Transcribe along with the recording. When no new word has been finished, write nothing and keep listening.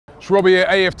Robbie at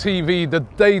AFTV. The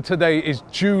day today is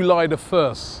July the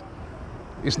 1st.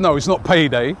 It's not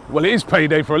payday. Well, it is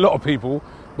payday for a lot of people,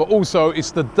 but also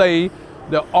it's the day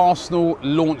that Arsenal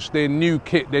launched their new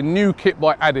kit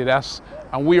by Adidas,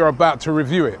 and we are about to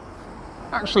review it.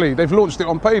 Actually, they've launched it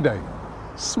on payday.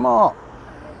 Smart.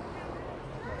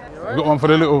 Got one for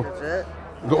the little,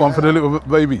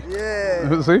 baby. Yeah.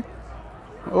 Let's see.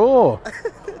 Oh,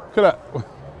 look at that.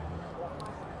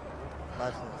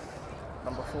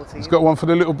 Number 14. He's got one for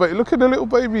the little baby. Look at the little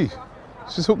baby.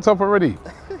 She's hooked up already.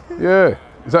 Yeah.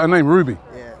 Is that her name, Ruby?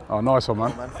 Yeah. Oh, nice one,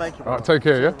 man. Oh, man. Thank you. All right, take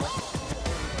care, yeah?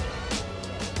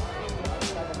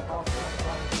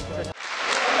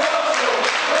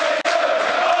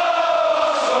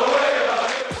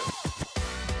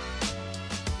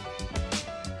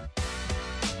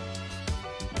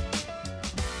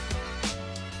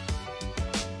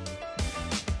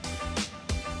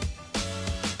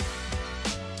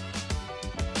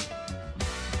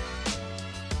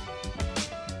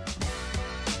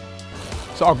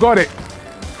 So I've got it.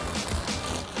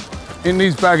 In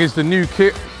these bags is the new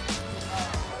kit.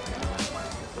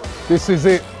 This is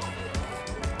it.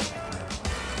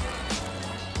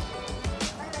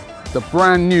 The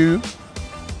brand new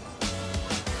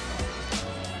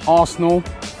Arsenal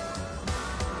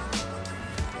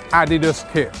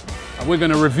Adidas kit. And we're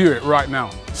going to review it right now.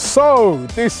 So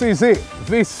this is it.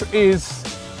 This is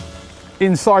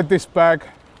inside this bag,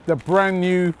 the brand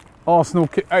new Arsenal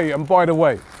kit. Hey, and by the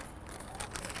way,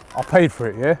 I paid for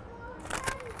it, yeah?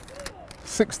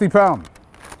 £60. A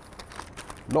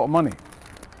lot of money.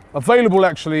 Available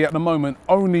actually at the moment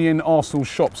only in Arsenal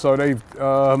shops. So they've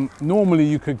normally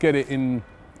you could get it in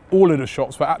all of the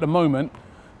shops, but at the moment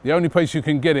the only place you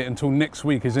can get it until next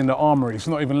week is in the Armoury. It's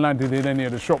not even landed in any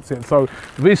of the shops yet. So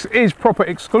this is proper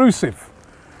exclusive,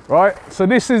 right? So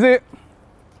this is it.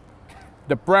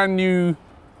 The brand new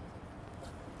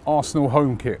Arsenal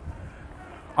home kit.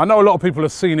 I know a lot of people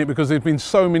have seen it because there's been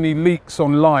so many leaks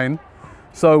online.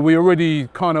 So we already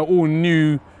kind of all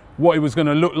knew what it was going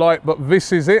to look like, but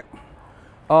this is it.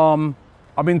 I've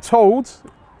been told,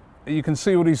 you can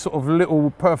see all these sort of little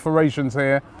perforations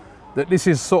here, that this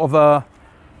is sort of a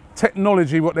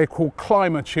technology, what they call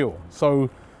climate chill. So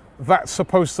that's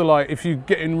supposed to, like, if you're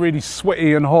getting really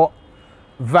sweaty and hot,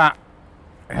 that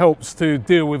helps to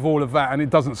deal with all of that and it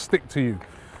doesn't stick to you.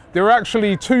 There are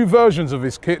actually two versions of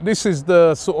this kit. This is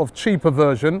the sort of cheaper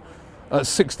version at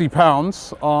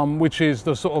 £60, which is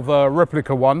the sort of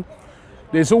replica one.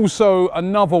 There's also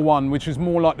another one, which is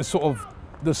more like the sort of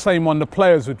the same one the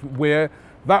players would wear.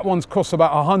 That one's costs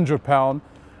about £100.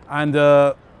 And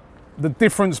the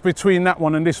difference between that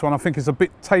one and this one, I think is a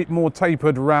bit more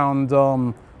tapered around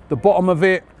the bottom of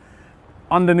it.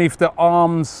 Underneath the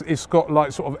arms, it's got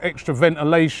like sort of extra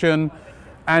ventilation.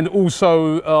 And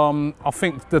also, I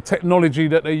think the technology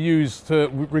that they use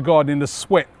regarding the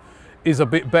sweat is a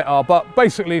bit better. But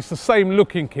basically, it's the same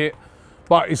looking kit,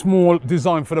 but it's more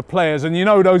designed for the players. And you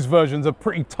know those versions are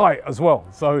pretty tight as well.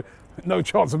 So no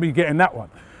chance of me getting that one.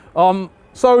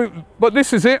 But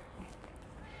this is it.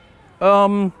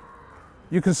 You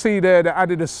can see there the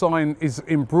Adidas sign is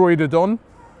embroidered on.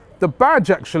 The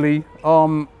badge actually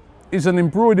is an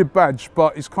embroidered badge,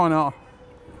 but it's kind of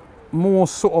more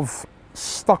sort of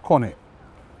stuck on it,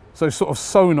 so sort of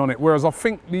sewn on it, whereas I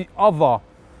think the other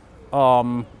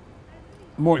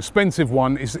more expensive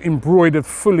one is embroidered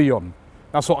fully on.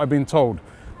 That's what I've been told.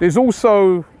 There's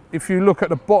also, if you look at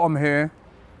the bottom here,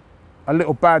 a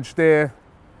little badge there,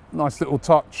 nice little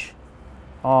touch.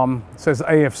 It says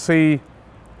AFC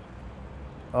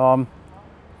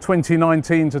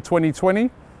 2019 to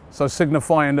 2020, so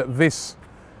signifying that this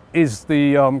is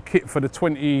the kit for the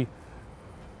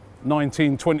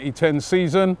 2019-2010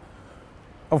 season.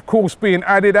 Of course, being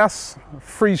Adidas,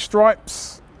 3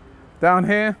 stripes down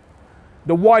here.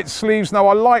 The white sleeves, now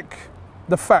I like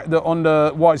the fact that on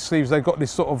the white sleeves they've got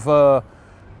this sort of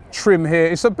trim here.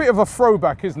 It's a bit of a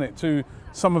throwback, isn't it, to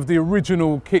some of the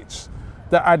original kits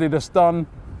that Adidas done.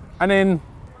 And then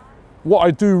what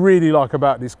I do really like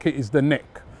about this kit is the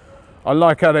neck. I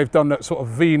like how they've done that sort of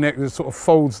V-neck, that sort of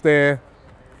folds there.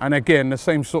 And again, the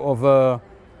same sort of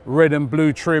red and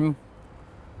blue trim.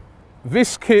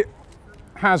 This kit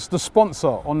has the sponsor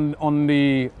on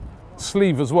the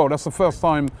sleeve as well. That's the first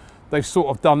time they've sort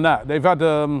of done that. They've had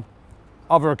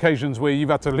other occasions where you've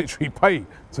had to literally pay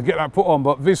to get that put on,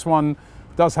 but this one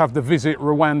does have the Visit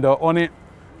Rwanda on it,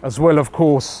 as well, of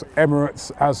course,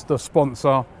 Emirates as the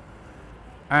sponsor.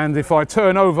 And if I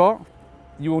turn over,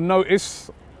 you will notice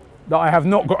that I have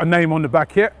not got a name on the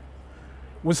back yet.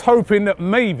 Was hoping that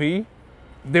maybe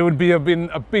there would been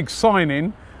a big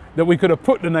signing that we could have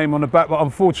put the name on the back, but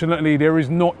unfortunately there is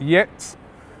not yet.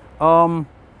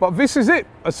 But this is it,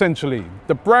 essentially.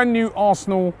 The brand new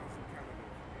Arsenal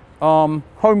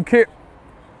home kit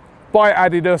by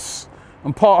Adidas,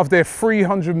 and part of their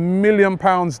 £300 million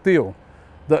deal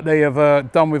that they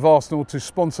have done with Arsenal to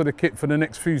sponsor the kit for the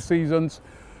next few seasons.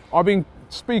 I've been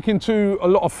speaking to a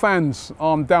lot of fans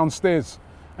downstairs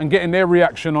and getting their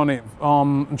reaction on it,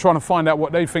 and trying to find out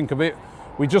what they think of it.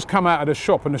 We just come out of the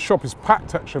shop, and the shop is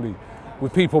packed actually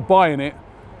with people buying it.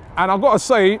 And I've got to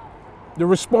say, the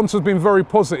response has been very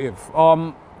positive.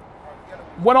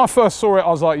 When I first saw it, I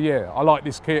was like, yeah, I like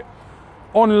this kit.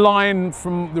 Online,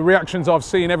 from the reactions I've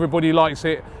seen, everybody likes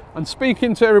it. And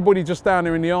speaking to everybody just down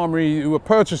there in the armory who are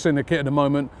purchasing the kit at the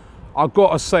moment, I've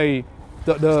got to say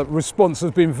that the response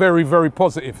has been very, very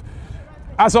positive.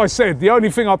 As I said, the only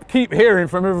thing I keep hearing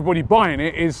from everybody buying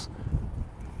it is,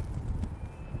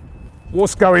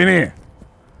 what's going here?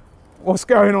 What's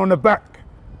going on the back?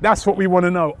 That's what we want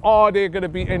to know. Are there going to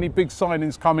be any big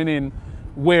signings coming in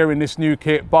wearing this new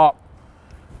kit? But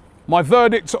my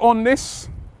verdict on this,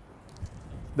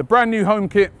 the brand new home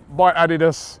kit by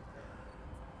Adidas,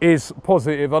 is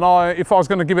positive. And if I was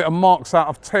going to give it a marks out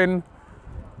of 10,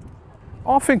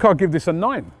 I think I'd give this a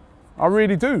 9. I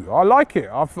really do. I like it.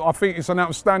 I think it's an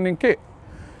outstanding kit.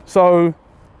 So,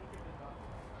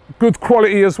 good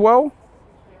quality as well.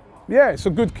 Yeah, it's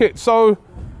a good kit. So,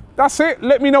 that's it.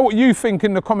 Let me know what you think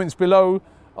in the comments below.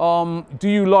 Do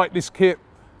you like this kit?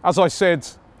 As I said,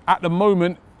 at the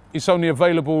moment, it's only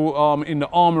available in the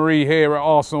armory here at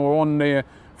Arsenal, or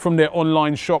from their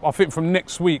online shop. I think from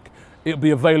next week, it'll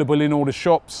be available in all the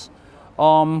shops.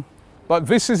 But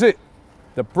this is it.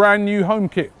 The brand new home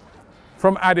kit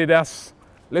from Adidas.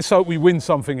 Let's hope we win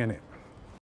something in it.